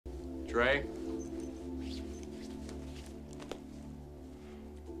Trey?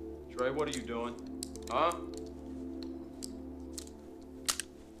 Trey, what are you doing? Huh?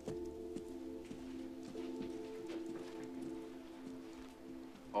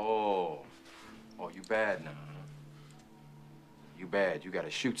 Oh, you bad now, huh? You bad. You gotta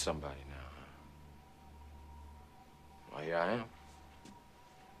shoot somebody now, huh? Well, here I am.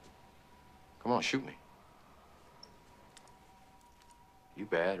 Come on, shoot me. You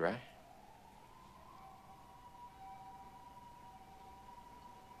bad, right?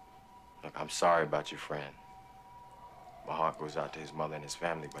 Look, I'm sorry about your friend. My heart goes out to his mother and his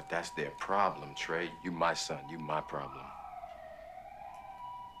family, but that's their problem, Trey. You my son, you my problem.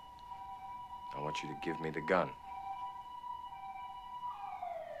 I want you to give me the gun.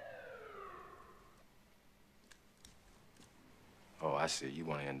 Oh, I see. You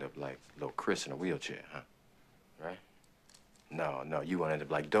want to end up like little Chris in a wheelchair, huh? Right? No, you want to end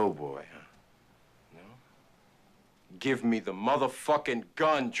up like Doughboy, huh? No? Give me the motherfucking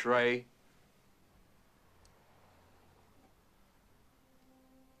gun, Trey.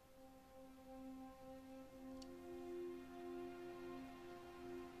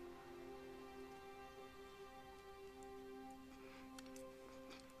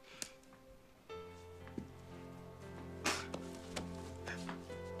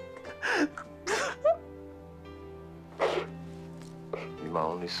 You're my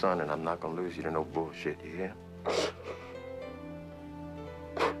only son, and I'm not gonna lose you to no bullshit, you hear?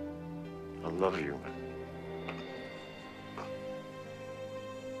 I love you, man.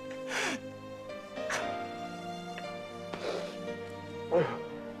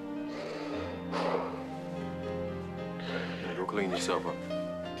 Go clean yourself up.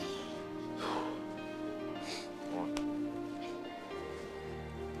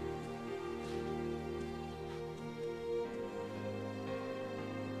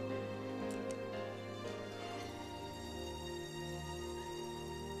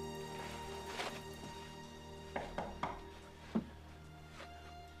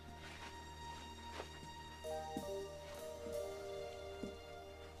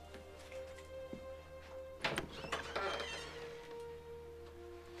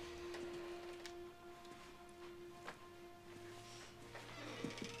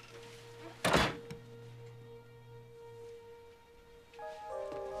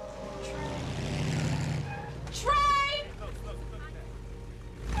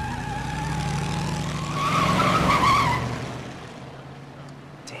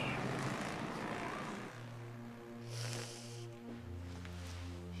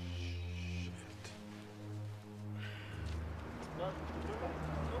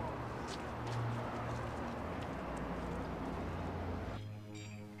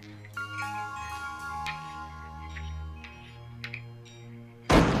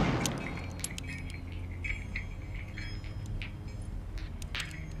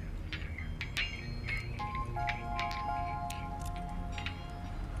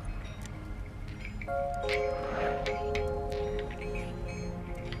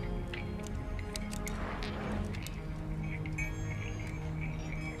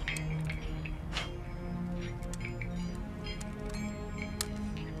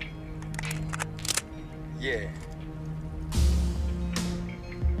 Yeah.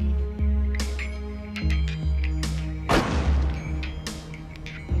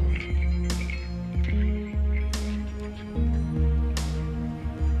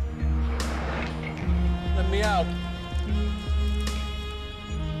 Let me out.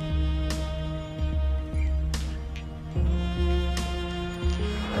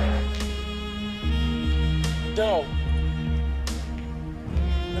 Doe.